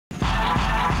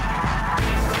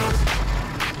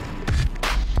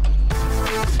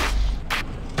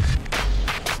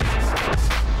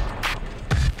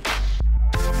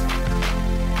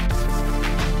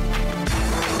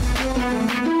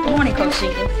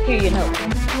Here you know.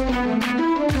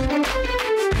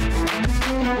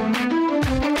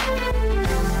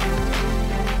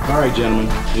 All right, gentlemen,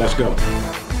 let's go.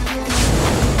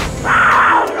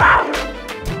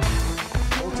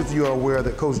 Most of you are aware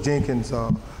that Coach Jenkins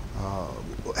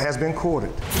has been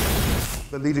courted.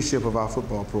 The leadership of our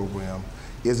football program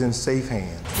is in safe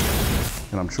hands.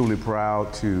 And I'm truly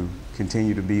proud to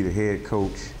continue to be the head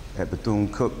coach at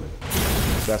Bethune-Cookman.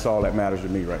 That's all that matters to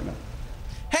me right now.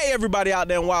 Hey everybody out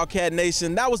there in Wildcat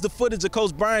Nation, that was the footage of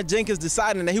Coach Brian Jenkins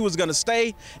deciding that he was going to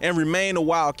stay and remain a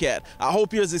Wildcat. I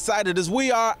hope you're as excited as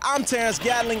we are. I'm Terrence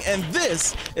Gatling, and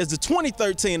this is the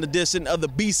 2013 edition of the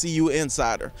BCU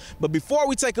Insider. But before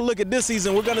we take a look at this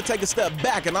season, we're going to take a step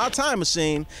back in our time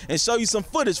machine and show you some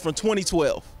footage from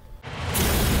 2012.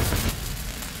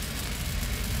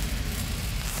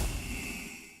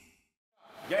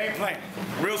 Game plan,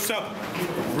 real simple,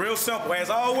 real simple. As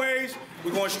always,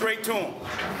 we're going straight to them.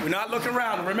 We're not looking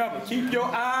around. Remember, keep your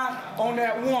eye on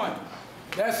that one.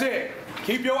 That's it.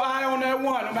 Keep your eye on that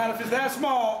one. No matter if it's that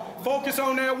small, focus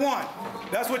on that one.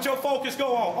 That's what your focus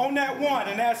go on that one,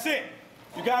 and that's it.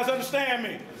 You guys understand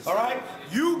me, all right?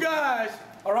 You guys,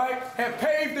 all right, have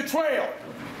paved the trail.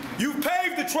 You've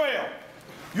paved the trail.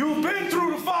 You've been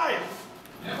through the fire.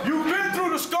 You've been through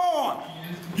the storm.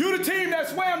 You the team that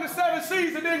swam the 7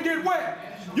 seas and didn't get wet.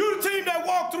 You the team that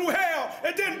walked through hell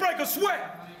and didn't break a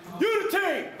sweat. You the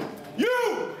team.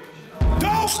 You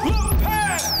don't look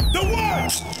past the one.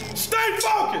 Stay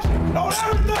focused on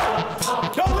everything.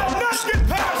 Don't let nothing get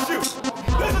past you. This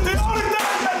is the only thing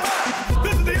that matters.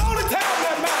 This is the only time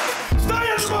that matters. Stay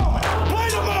in the moment. Play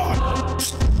the moment.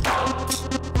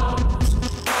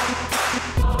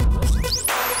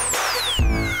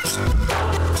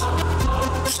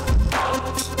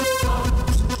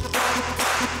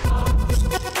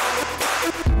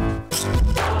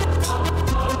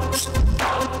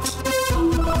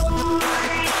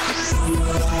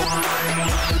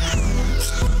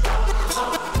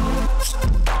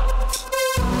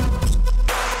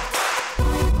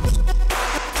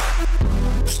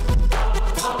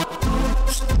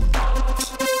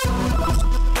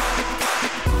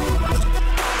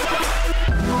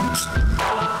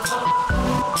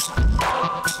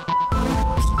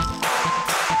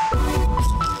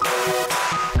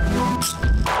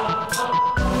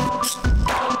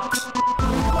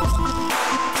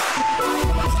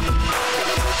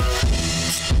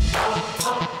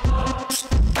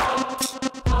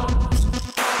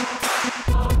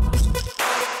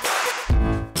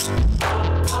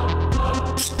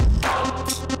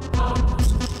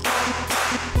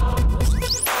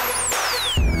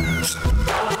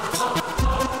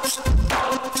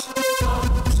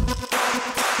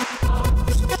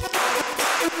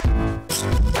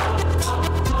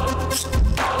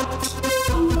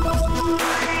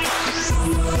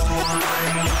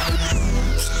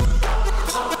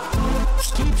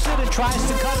 Tries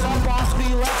to cut it up off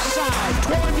the left side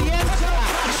toward the end zone.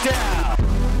 Touchdown.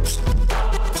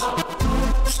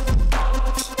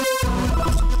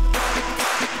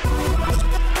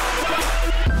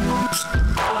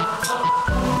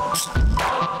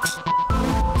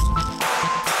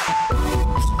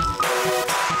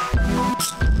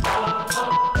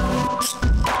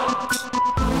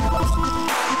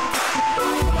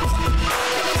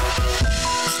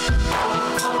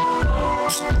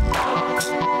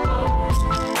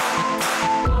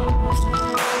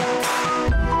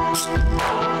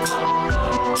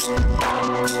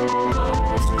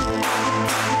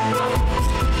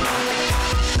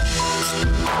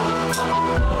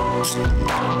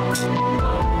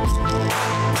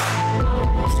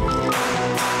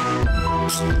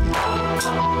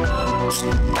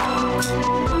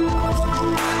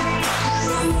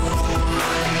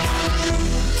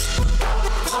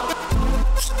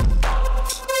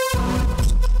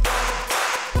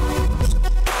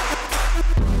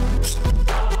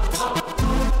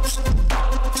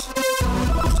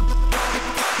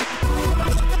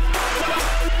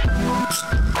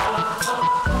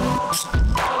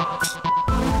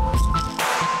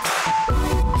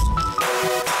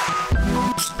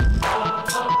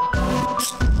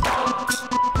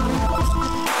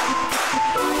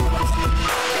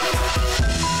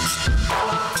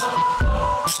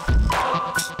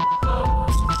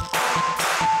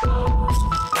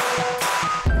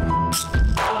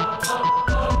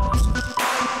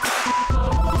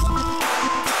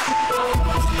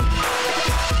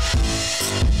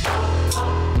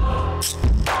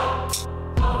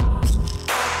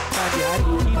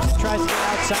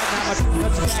 outside, not much,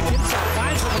 cuts it back inside,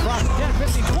 finds him across the 10,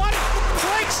 15, 20,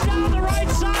 breaks down the right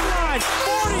sideline,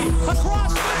 40,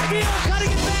 across midfield,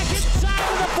 cutting it back inside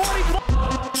to the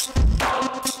 45.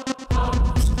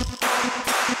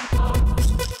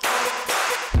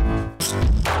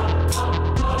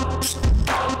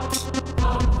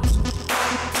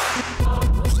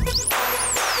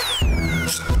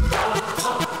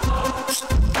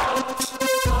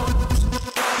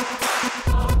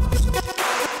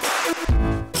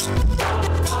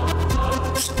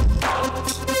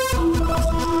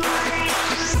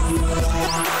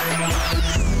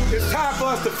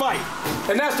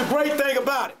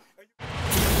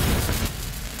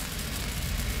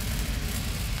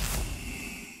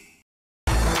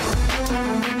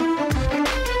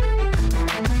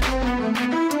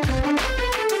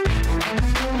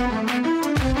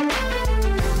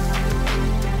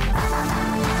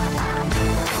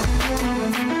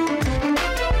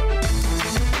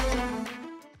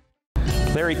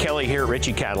 Terry Kelly here at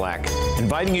Ritchie Cadillac,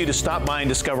 inviting you to stop by and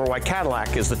discover why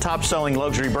Cadillac is the top-selling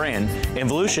luxury brand in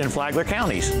Volusia and Flagler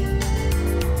counties.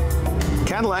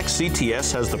 Cadillac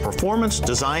CTS has the performance,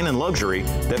 design, and luxury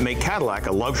that make Cadillac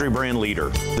a luxury brand leader.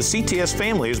 The CTS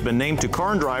family has been named to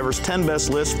Car and Driver's 10 Best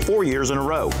list 4 years in a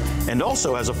row, and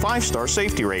also has a 5-star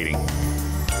safety rating.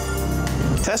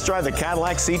 Test drive the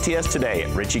Cadillac CTS today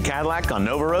at Ritchie Cadillac on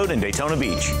Nova Road in Daytona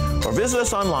Beach, or visit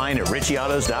us online at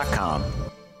ritchieautos.com.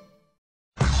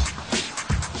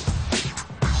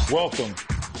 Welcome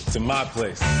to my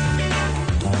place.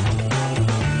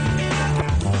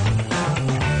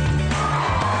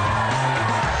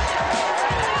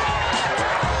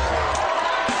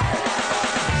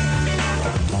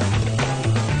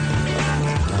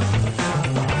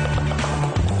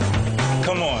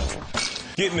 Come on,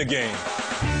 get in the game.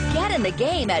 Get in the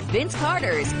game at Vince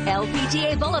Carter's,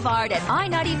 LPGA Boulevard at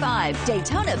I-95,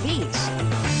 Daytona Beach.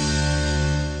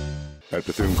 At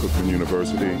Bethune-Cookman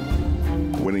University,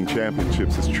 winning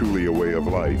championships is truly a way of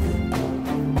life.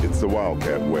 It's the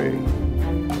Wildcat way.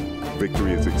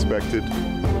 Victory is expected,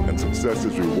 and success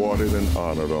is rewarded and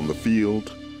honored on the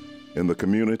field, in the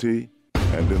community,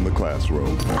 and in the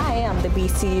classroom. I am the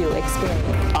BCU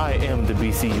experience. I am the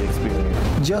BCU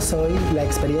experience. Yo soy la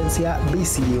experiencia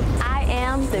BCU. I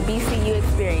am the BCU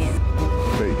experience.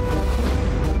 Faith,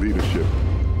 leadership,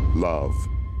 love.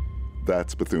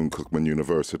 That's Bethune-Cookman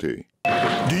University.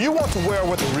 Do you want to wear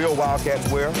what the real Wildcats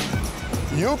wear?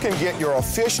 You can get your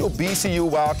official BCU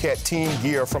Wildcat team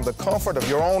gear from the comfort of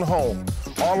your own home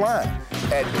online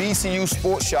at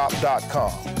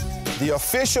bcusportshop.com, the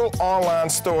official online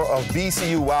store of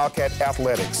BCU Wildcat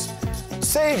Athletics.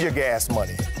 Save your gas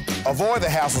money. Avoid the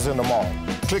hassles in the mall.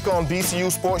 Click on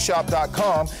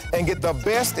bcusportshop.com and get the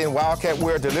best in Wildcat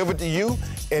wear delivered to you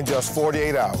in just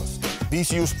 48 hours.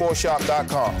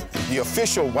 bcusportshop.com, the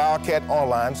official Wildcat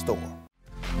online store.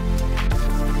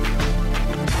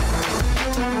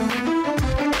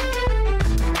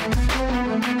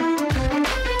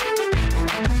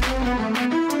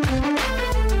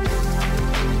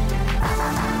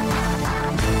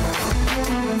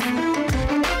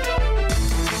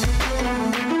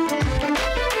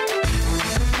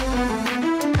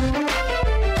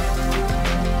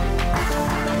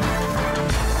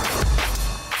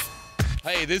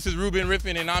 Hey, this is Ruben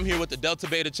Riffin, and I'm here with the Delta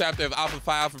Beta chapter of Alpha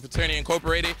Phi Alpha Fraternity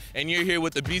Incorporated, and you're here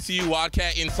with the BCU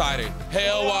Wildcat Insider.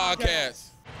 Hail Wildcats!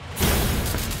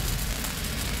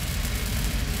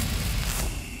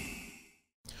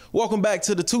 Welcome back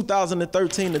to the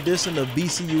 2013 edition of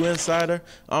BCU Insider.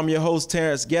 I'm your host,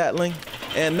 Terrence Gatling.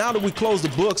 And now that we close the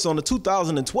books on the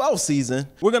 2012 season,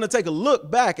 we're going to take a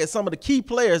look back at some of the key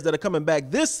players that are coming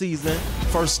back this season.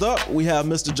 First up, we have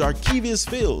Mr. Jarkevious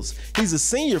Fields. He's a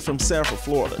senior from Sanford,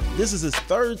 Florida. This is his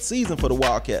 3rd season for the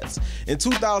Wildcats. In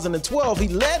 2012, he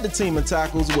led the team in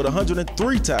tackles with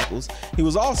 103 tackles. He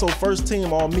was also first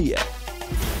team All-MEAC.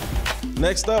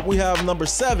 Next up, we have number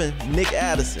 7, Nick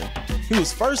Addison. He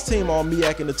was first team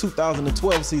All-MEAC in the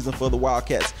 2012 season for the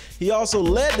Wildcats. He also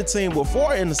led the team with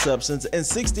 4 interceptions and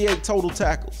 68 total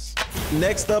tackles.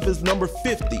 Next up is number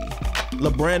 50,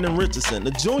 LeBrandon Richardson,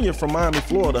 the junior from Miami,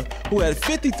 Florida, who had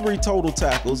 53 total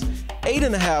tackles,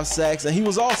 8.5 sacks, and he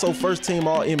was also first team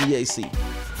All-MEAC.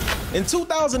 In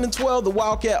 2012, the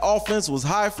Wildcat offense was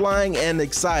high-flying and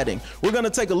exciting. We're going to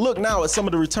take a look now at some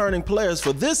of the returning players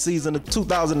for this season of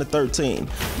 2013.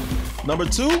 Number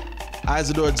 2,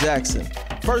 Isidore Jackson.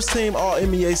 First team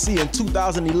All-MEAC in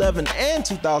 2011 and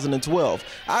 2012.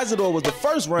 Isidore was the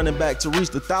first running back to reach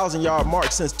the 1,000-yard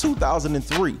mark since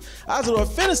 2003. Isidore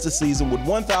finished the season with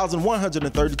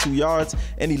 1,132 yards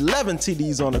and 11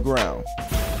 TDs on the ground.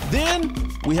 Then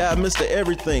we have Mr.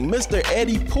 Everything, Mr.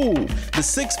 Eddie Poole, the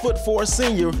 6'4"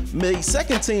 senior, made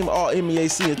second team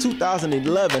All-MEAC in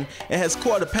 2011 and has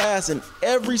caught a pass in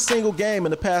every single game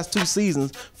in the past 2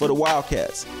 seasons for the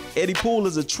Wildcats. Eddie Poole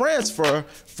is a transfer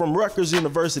from Rutgers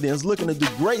University and is looking to do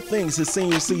great things his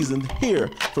senior season here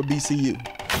for BCU.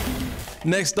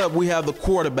 Next up, we have the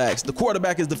quarterbacks. The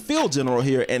quarterback is the field general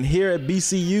here, and here at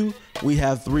BCU, we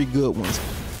have 3 good ones.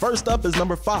 First up is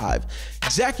number 5,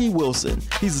 Jackie Wilson.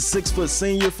 He's a 6-foot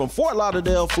senior from Fort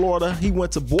Lauderdale, Florida. He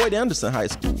went to Boyd Anderson High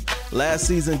School. Last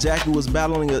season, Jackie was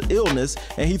battling an illness,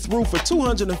 and he threw for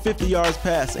 250 yards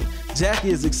passing.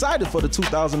 Jackie is excited for the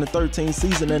 2013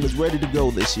 season and is ready to go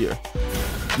this year.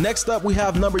 Next up, we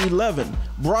have number 11,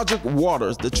 Broderick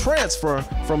Waters, the transfer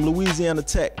from Louisiana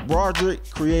Tech. Broderick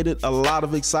created a lot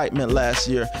of excitement last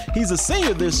year. He's a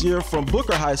senior this year from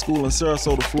Booker High School in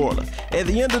Sarasota, Florida. At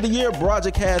the end of the year,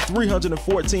 Broderick had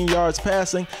 314 yards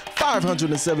passing,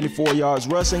 574 yards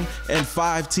rushing, and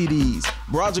 5 TDs.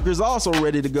 Broderick is also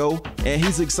ready to go, and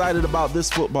he's excited about this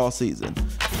football season.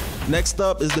 Next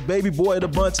up is the baby boy of the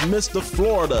bunch, Mr.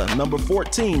 Florida, number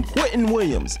 14, Quentin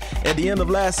Williams. At the end of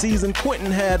last season,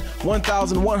 Quentin had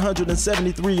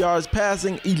 1,173 yards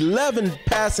passing, 11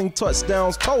 passing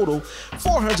touchdowns total,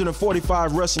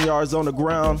 445 rushing yards on the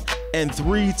ground, and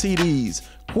 3 TDs.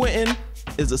 Quentin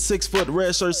is a 6-foot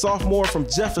redshirt sophomore from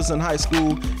Jefferson High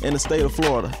School in the state of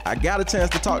Florida. I got a chance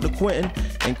to talk to Quentin,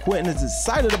 and Quentin is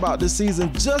excited about this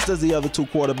season just as the other 2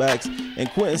 quarterbacks. And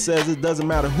Quentin says it doesn't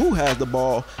matter who has the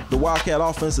ball, the Wildcat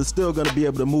offense is still going to be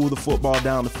able to move the football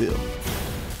down the field.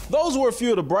 Those were a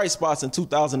few of the bright spots in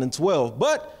 2012,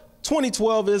 but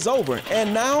 2012 is over,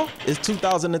 and now it's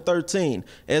 2013.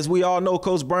 As we all know,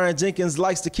 Coach Brian Jenkins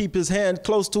likes to keep his hand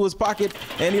close to his pocket,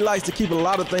 and he likes to keep a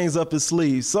lot of things up his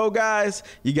sleeve. So, guys,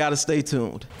 you got to stay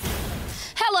tuned.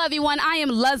 Hello, everyone. I am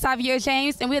Luz Xavier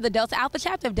James, and we're the Delta Alpha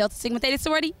chapter of Delta Sigma Theta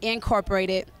Sorority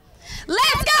Incorporated.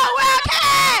 Let's go,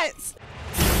 Wildcats!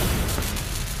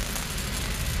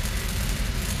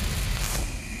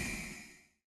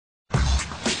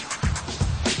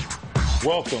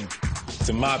 Welcome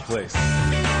to my place.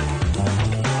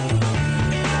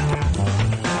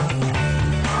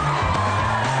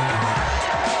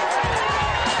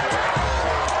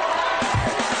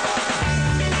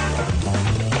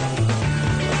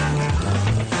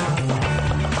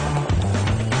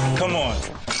 Come on,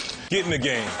 get in the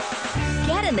game.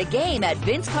 Get in the game at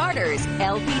Vince Carter's,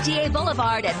 LPGA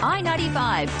Boulevard at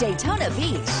I-95, Daytona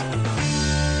Beach.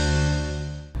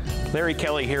 Larry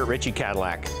Kelly here at Ritchie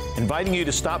Cadillac, inviting you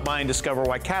to stop by and discover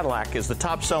why Cadillac is the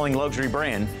top-selling luxury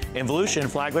brand in Volusia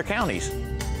and Flagler counties.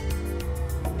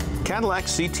 Cadillac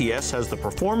CTS has the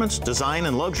performance, design,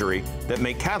 and luxury that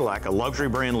make Cadillac a luxury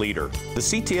brand leader. The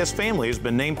CTS family has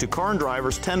been named to Car and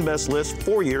Driver's 10 Best list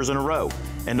 4 years in a row,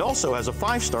 and also has a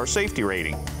 5-star safety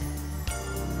rating.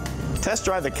 Test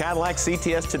drive the Cadillac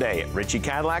CTS today at Ritchie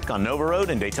Cadillac on Nova Road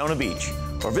in Daytona Beach,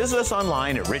 or visit us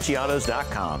online at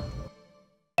ritchieautos.com.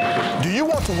 Do you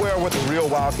want to wear what the real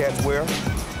Wildcats wear?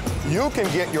 You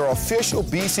can get your official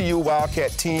BCU Wildcat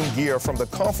team gear from the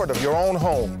comfort of your own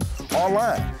home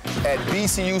online at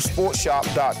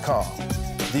bcusportshop.com,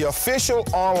 the official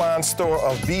online store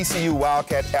of BCU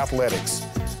Wildcat Athletics.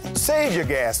 Save your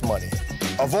gas money.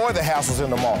 Avoid the hassles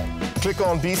in the mall. Click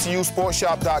on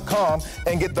bcusportshop.com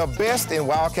and get the best in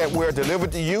Wildcat wear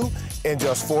delivered to you in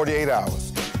just 48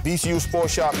 hours.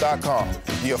 bcusportshop.com,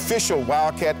 the official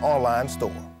Wildcat online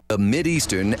store. The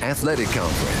Mid-Eastern Athletic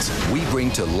Conference. We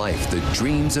bring to life the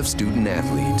dreams of student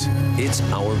athletes. It's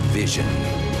our vision.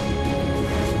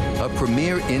 A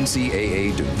premier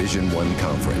NCAA Division I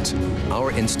conference.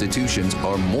 Our institutions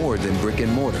are more than brick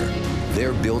and mortar.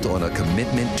 They're built on a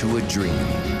commitment to a dream.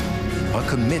 A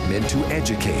commitment to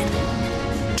educate,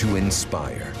 to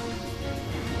inspire.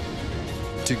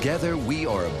 Together, we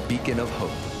are a beacon of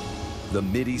hope. The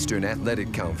Mid-Eastern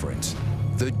Athletic Conference.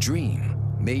 The dream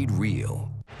made real.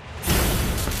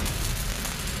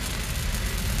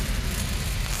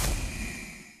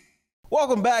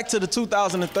 Welcome back to the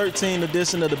 2013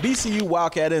 edition of the BCU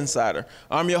Wildcat Insider.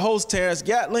 I'm your host, Terrence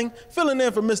Gatling, filling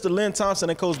in for Mr. Lynn Thompson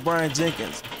and Coach Brian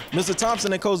Jenkins. Mr.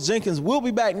 Thompson and Coach Jenkins will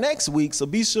be back next week, so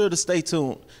be sure to stay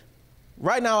tuned.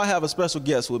 Right now, I have a special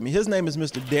guest with me. His name is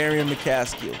Mr. Darian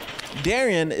McCaskill.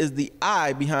 Darian is the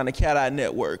eye behind the Cateye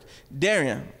Network.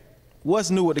 Darian,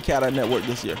 what's new with the Cateye Network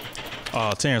this year?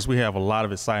 Terrence, we have a lot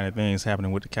of exciting things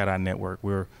happening with the Cateye Network.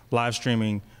 We're live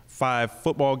streaming 5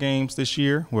 football games this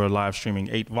year. We're live streaming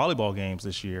 8 volleyball games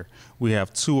this year. We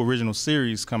have 2 original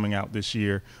series coming out this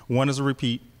year. One is a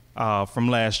repeat from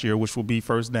last year, which will be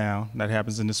First Down. That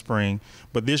happens in the spring.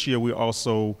 But this year we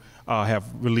also have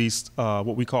released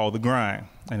what we call The Grind.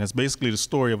 And it's basically the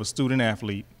story of a student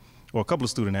athlete, or a couple of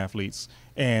student athletes,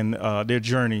 and their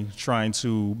journey trying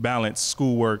to balance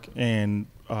schoolwork and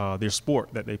their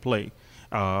sport that they play.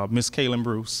 Miss Kaylin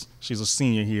Bruce, she's a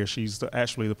senior here. She's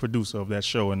actually the producer of that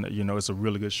show, and you know it's a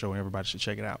really good show, and everybody should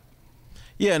check it out.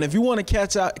 Yeah, and if you want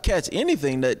to catch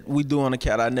anything that we do on the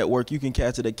Cateye Network, you can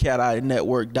catch it at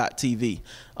cateyinetwork.tv.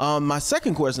 My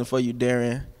second question for you,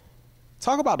 Darian,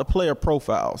 talk about the player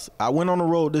profiles. I went on the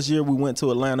road this year. We went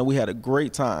to Atlanta. We had a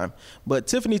great time. But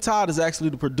Tiffany Todd is actually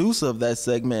the producer of that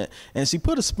segment, and she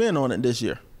put a spin on it this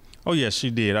year. Oh, yes, she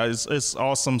did. It's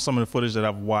awesome. Some of the footage that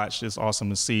I've watched, it's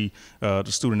awesome to see the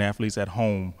student athletes at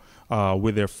home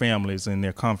with their families in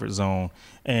their comfort zone.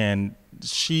 And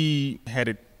she had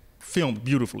it filmed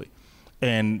beautifully.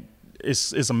 And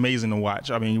it's amazing to watch.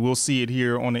 I mean, we'll see it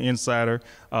here on the Insider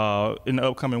in the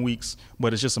upcoming weeks,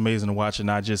 but it's just amazing to watch.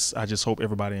 And I just hope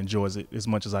everybody enjoys it as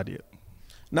much as I did.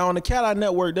 Now, on the Cateye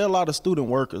Network, there are a lot of student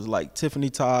workers like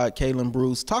Tiffany Todd, Kaylin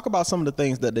Bruce. Talk about some of the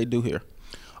things that they do here.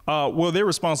 Well, they're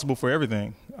responsible for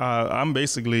everything. I'm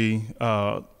basically,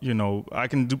 I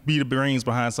can be the brains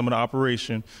behind some of the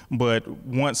operation, but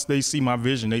once they see my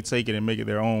vision, they take it and make it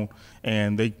their own,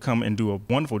 and they come and do a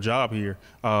wonderful job here.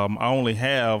 I only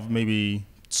have maybe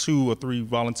 2 or 3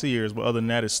 volunteers, but other than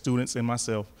that, it's students and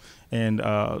myself, and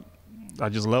I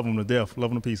just love them to death,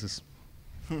 love them to pieces.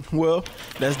 Well,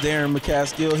 that's Darren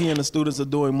McCaskill. He and the students are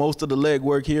doing most of the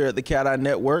legwork here at the Cateye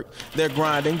Network. They're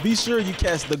grinding. Be sure you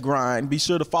catch the grind. Be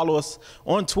sure to follow us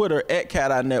on Twitter at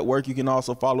Cateye Network. You can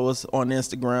also follow us on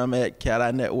Instagram at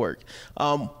Cateye Network.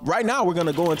 Right now, we're going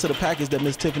to go into the package that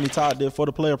Miss Tiffany Todd did for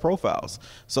the player profiles.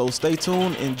 So stay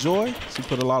tuned, enjoy. She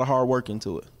put a lot of hard work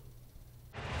into it.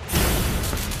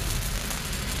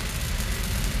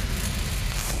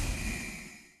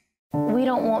 We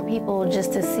don't want people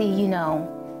just to see,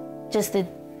 just a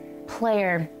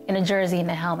player in a jersey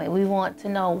and a helmet. We want to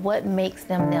know what makes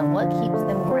them them, what keeps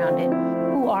them grounded.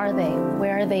 Who are they?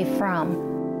 Where are they from?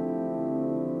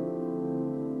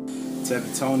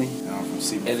 Tevin Tony, I'm from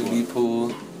Seaboard, Eddie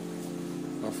Poole,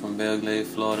 I'm from Belgrade,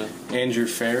 Florida. Andrew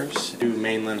Ferris, through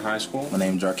Mainland High School. My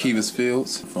name is Jarkevis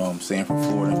Fields from Sanford,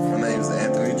 Florida. My name is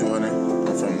Anthony Jordan.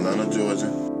 I'm from Atlanta, Georgia.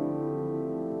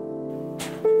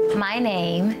 My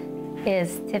name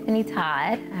is Tiffany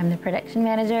Todd. I'm the production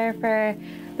manager for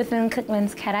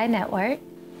Bethune-Cookman's Cateye Network.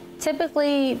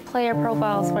 Typically, player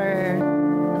profiles for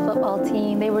the football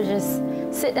team, they were just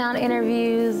sit-down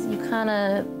interviews.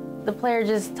 The player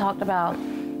just talked about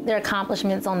their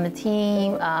accomplishments on the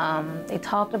team. They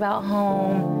talked about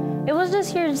home. It was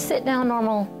just your sit-down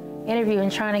normal interview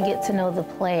and trying to get to know the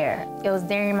player. It was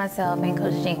Darren, myself, and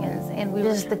Coach Jenkins, and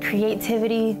the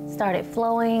creativity started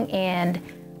flowing, and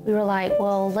we were like,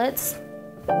 well, let's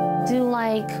do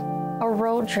like a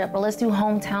road trip, or let's do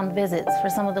hometown visits for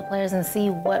some of the players and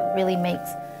see what really makes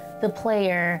the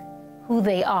player who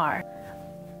they are.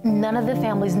 None of the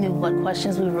families knew what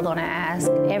questions we were going to ask.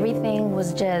 Everything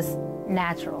was just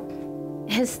natural.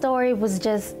 His story was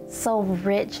just so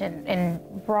rich and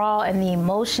raw, and the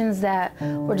emotions that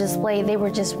were displayed, they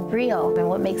were just real. And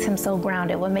what makes him so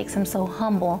grounded, what makes him so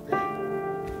humble.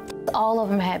 All of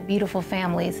them had beautiful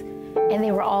families, and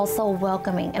they were all so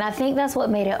welcoming. And I think that's what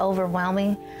made it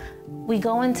overwhelming. We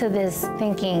go into this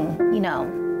thinking,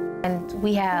 and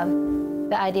we have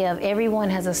the idea of everyone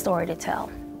has a story to tell.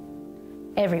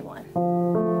 Everyone.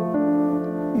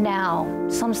 Now,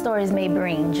 some stories may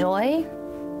bring joy,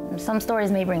 some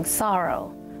stories may bring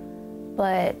sorrow,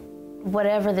 but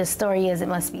whatever the story is, it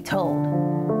must be told.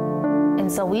 And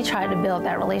so we tried to build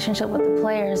that relationship with the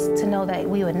players to know that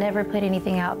we would never put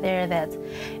anything out there that's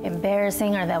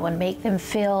embarrassing or that would make them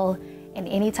feel in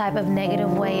any type of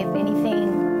negative way. If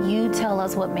anything, you tell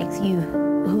us what makes you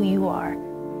who you are.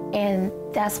 And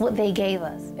that's what they gave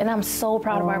us. And I'm so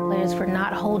proud of our players for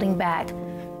not holding back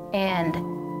and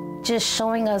just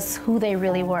showing us who they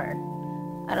really were.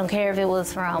 I don't care if it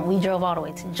was we drove all the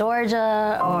way to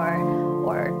Georgia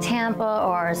or Tampa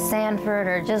or Sanford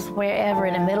or just wherever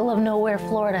in the middle of nowhere,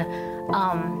 Florida.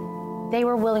 They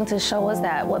were willing to show us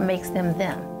what makes them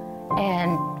them.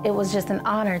 And it was just an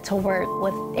honor to work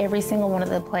with every single one of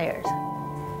the players.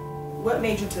 What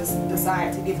made you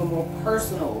decide to give a more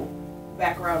personal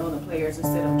background on the players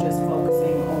instead of just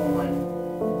focusing on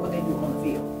what they do on the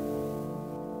field?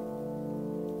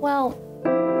 Well,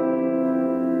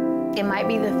 it might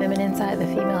be the feminine side, the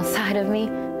female side of me.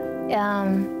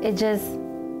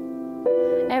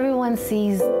 Everyone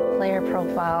sees player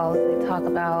profiles. They talk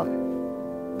about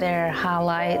their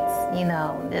highlights,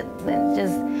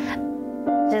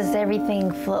 just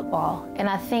everything football. And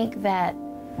I think that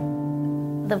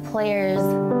the players,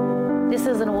 this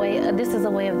is a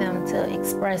way of them to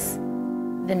express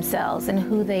themselves and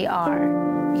who they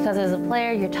are. Because as a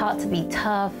player, you're taught to be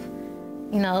tough,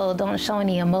 don't show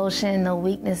any emotion, no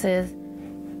weaknesses.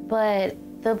 But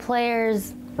the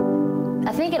players,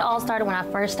 I think it all started when I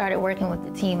first started working with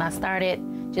the team. I started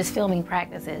just filming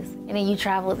practices. And then you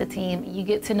travel with the team, you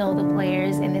get to know the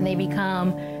players, and then they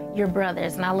become your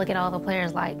brothers. And I look at all the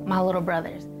players like my little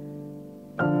brothers.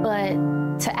 But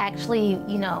to actually,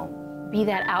 be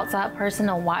that outside person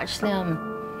to watch them,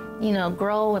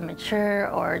 grow and mature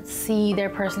or see their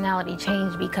personality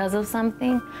change because of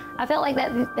something, I felt like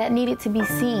that needed to be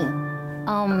seen.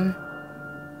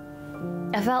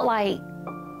 I felt like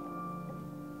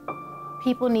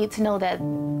people need to know that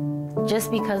just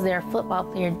because they're a football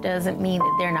player doesn't mean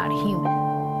that they're not human.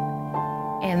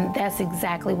 And that's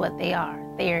exactly what they are.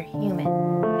 They are human.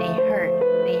 They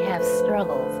hurt. They have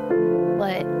struggles.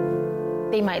 But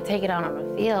they might take it out on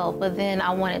the field, but then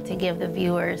I wanted to give the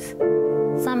viewers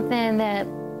something that,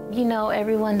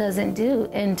 everyone doesn't do,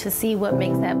 and to see what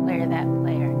makes that player that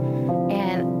player.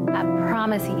 And I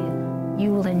promise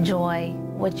you will enjoy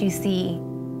what you see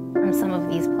from some of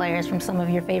these players, from some of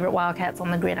your favorite Wildcats on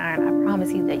the gridiron. I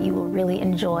promise you that you will really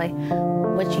enjoy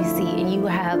what you see, and you will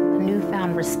have a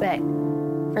newfound respect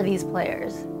for these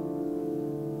players.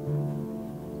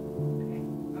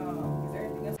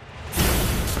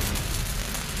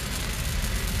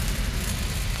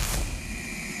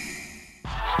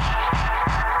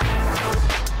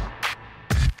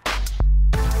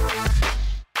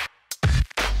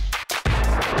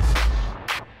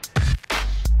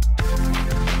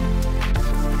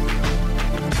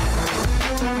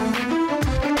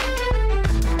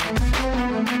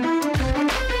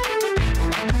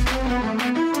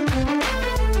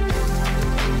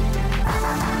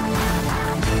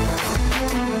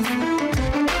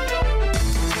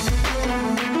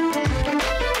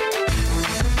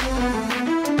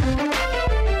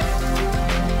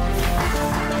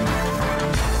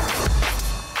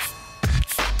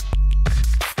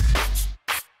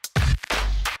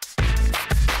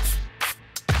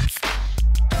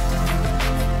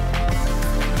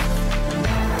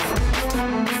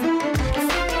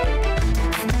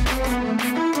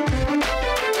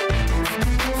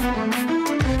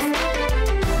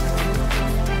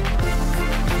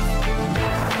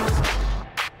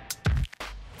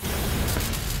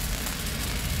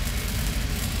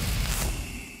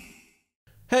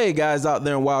 Hey guys out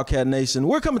there in Wildcat Nation,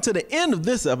 we're coming to the end of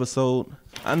this episode.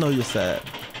 I know you're sad.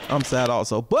 I'm sad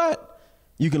also, but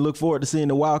you can look forward to seeing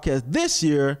the Wildcats this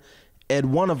year at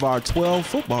one of our 12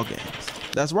 football games.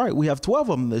 That's right, we have 12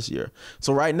 of them this year.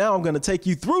 So right now I'm going to take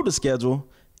you through the schedule,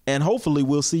 and hopefully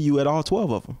we'll see you at all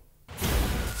 12 of them.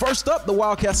 First up, the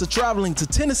Wildcats are traveling to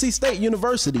Tennessee State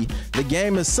University. The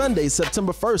game is Sunday,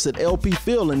 September 1st at LP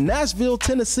Field in Nashville,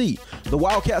 Tennessee. The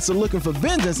Wildcats are looking for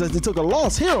vengeance as they took a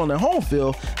loss here on their home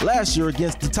field last year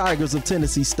against the Tigers of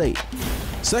Tennessee State.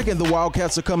 Second, the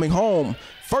Wildcats are coming home.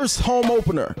 First home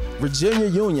opener, Virginia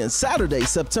Union, Saturday,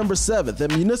 September 7th at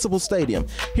Municipal Stadium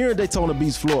here in Daytona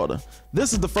Beach, Florida.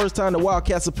 This is the first time the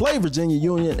Wildcats have played Virginia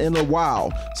Union in a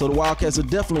while, so the Wildcats are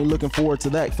definitely looking forward to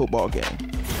that football game.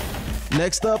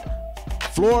 Next up,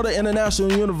 Florida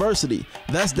International University.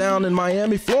 That's down in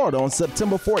Miami, Florida on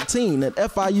September 14 at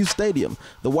FIU Stadium.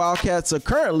 The Wildcats are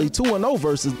currently 2-0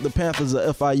 versus the Panthers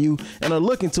of FIU and are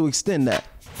looking to extend that.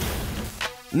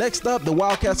 Next up, the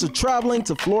Wildcats are traveling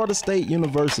to Florida State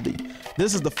University.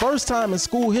 This is the first time in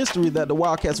school history that the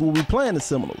Wildcats will be playing the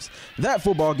Seminoles. That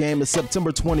football game is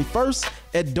September 21st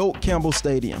at Doak Campbell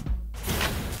Stadium.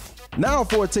 Now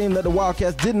for a team that the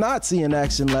Wildcats did not see in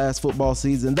action last football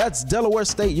season, that's Delaware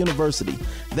State University.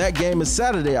 That game is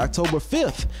Saturday, October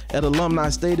 5th at Alumni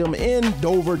Stadium in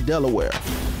Dover, Delaware.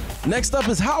 Next up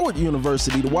is Howard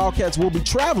University. The Wildcats will be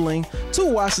traveling to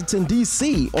Washington,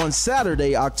 D.C. on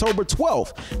Saturday, October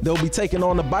 12th. They'll be taking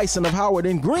on the Bison of Howard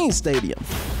in Green Stadium.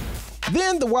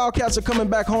 Then the Wildcats are coming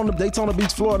back home to Daytona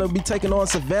Beach, Florida, and be taking on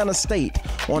Savannah State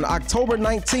on October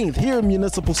 19th here at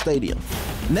Municipal Stadium.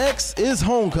 Next is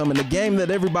homecoming, a game that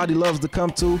everybody loves to come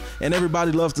to and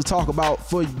everybody loves to talk about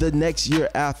for the next year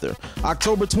after.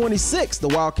 October 26th, the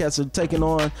Wildcats are taking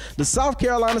on the South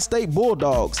Carolina State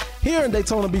Bulldogs here in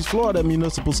Daytona Beach, Florida at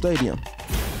Municipal Stadium.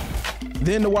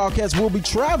 Then the Wildcats will be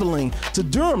traveling to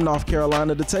Durham, North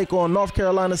Carolina to take on North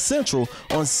Carolina Central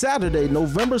on Saturday,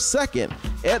 November 2nd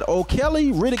at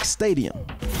O'Kelly Riddick Stadium.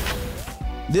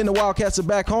 Then the Wildcats are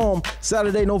back home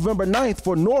Saturday, November 9th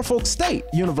for Norfolk State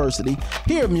University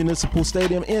here at Municipal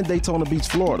Stadium in Daytona Beach,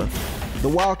 Florida. The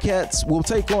Wildcats will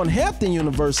take on Hampton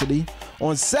University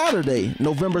on Saturday,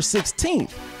 November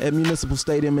 16th at Municipal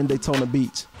Stadium in Daytona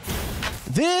Beach.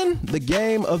 Then the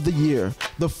game of the year,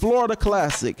 the Florida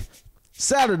Classic.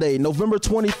 Saturday, November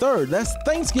 23rd, that's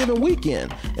Thanksgiving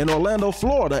weekend in Orlando,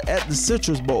 Florida at the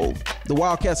Citrus Bowl. The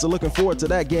Wildcats are looking forward to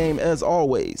that game as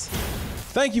always.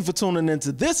 Thank you for tuning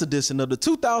into this edition of the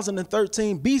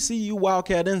 2013 BCU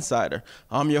Wildcat Insider.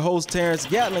 I'm your host, Terrence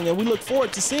Gatling, and we look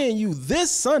forward to seeing you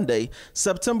this Sunday,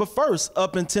 September 1st,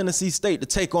 up in Tennessee State to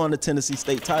take on the Tennessee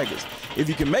State Tigers. If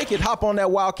you can make it, hop on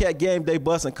that Wildcat Game Day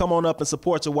bus and come on up and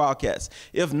support your Wildcats.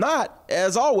 If not,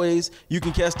 as always, you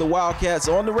can catch the Wildcats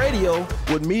on the radio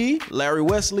with me, Larry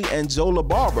Wesley, and Joe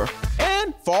LaBarber.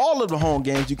 And for all of the home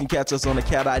games, you can catch us on the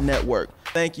Cateye Network.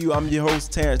 Thank you. I'm your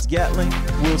host, Terrence Gatling.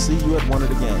 We'll see you at one of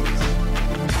the games.